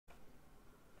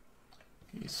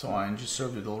So I just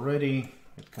served it already.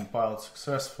 It compiled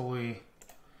successfully.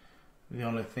 The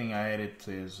only thing I added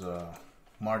is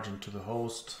margin to the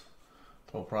host.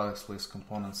 All products place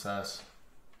components as.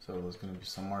 So there's going to be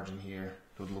some margin here.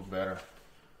 It would look better.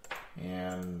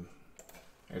 And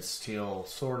it's still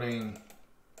sorting.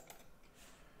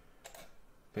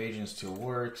 Paging still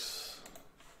works.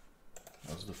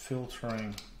 That's the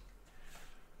filtering.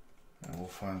 And we'll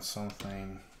find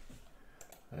something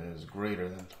that is greater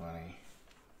than 20.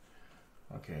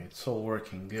 Okay, it's all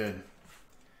working good.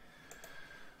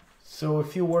 So a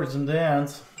few words in the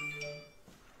end.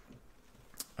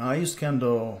 I used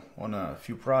Kendo on a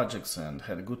few projects and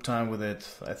had a good time with it.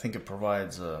 I think it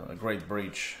provides a great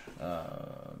bridge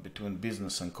between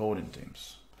business and coding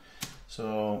teams.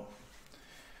 So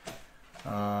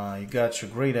you got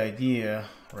your great idea,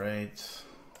 right?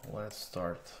 Let's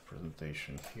start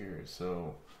presentation here.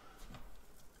 So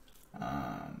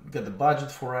got the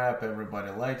budget for app, everybody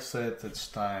likes it. It's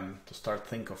time to start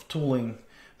think of tooling.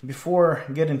 Before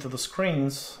getting to the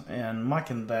screens and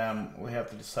mocking them, we have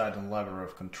to decide on library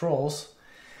of controls.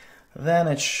 Then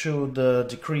it should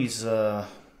decrease the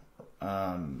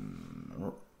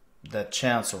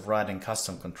chance of writing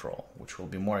custom control, which will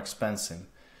be more expensive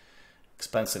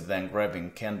than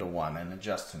grabbing Kendo one and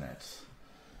adjusting it.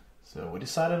 So we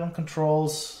decided on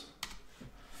controls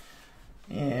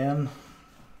and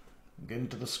get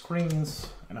into the screens,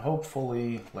 and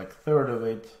hopefully like third of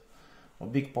it or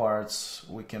big parts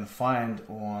we can find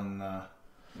on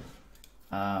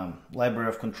library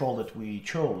of control that we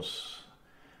chose.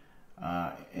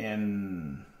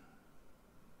 And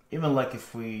even like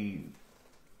if we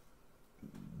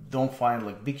don't find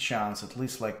like big chunks, at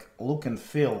least like look and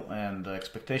feel and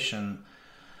expectation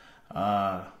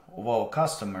of our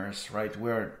customers, right?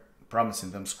 We're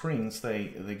promising them screens,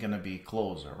 they're gonna be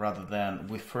closer, rather than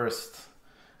we first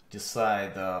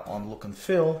decide on look and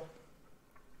feel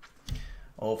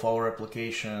of our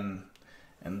application,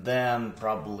 and then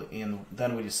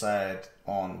then we decide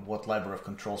on what library of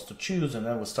controls to choose, and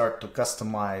then we start to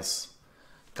customize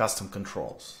custom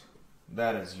controls.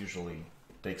 That is usually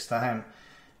takes time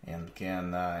and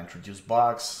can introduce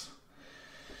bugs.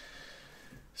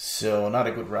 So not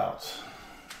a good route.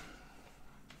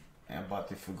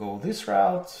 But if we go this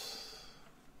route,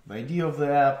 the idea of the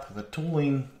app, the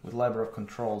tooling with library of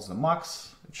controls, the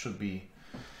mocks, it should be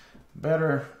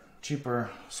better, cheaper,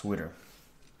 sweeter.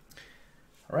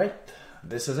 All right,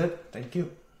 this is it. Thank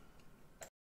you.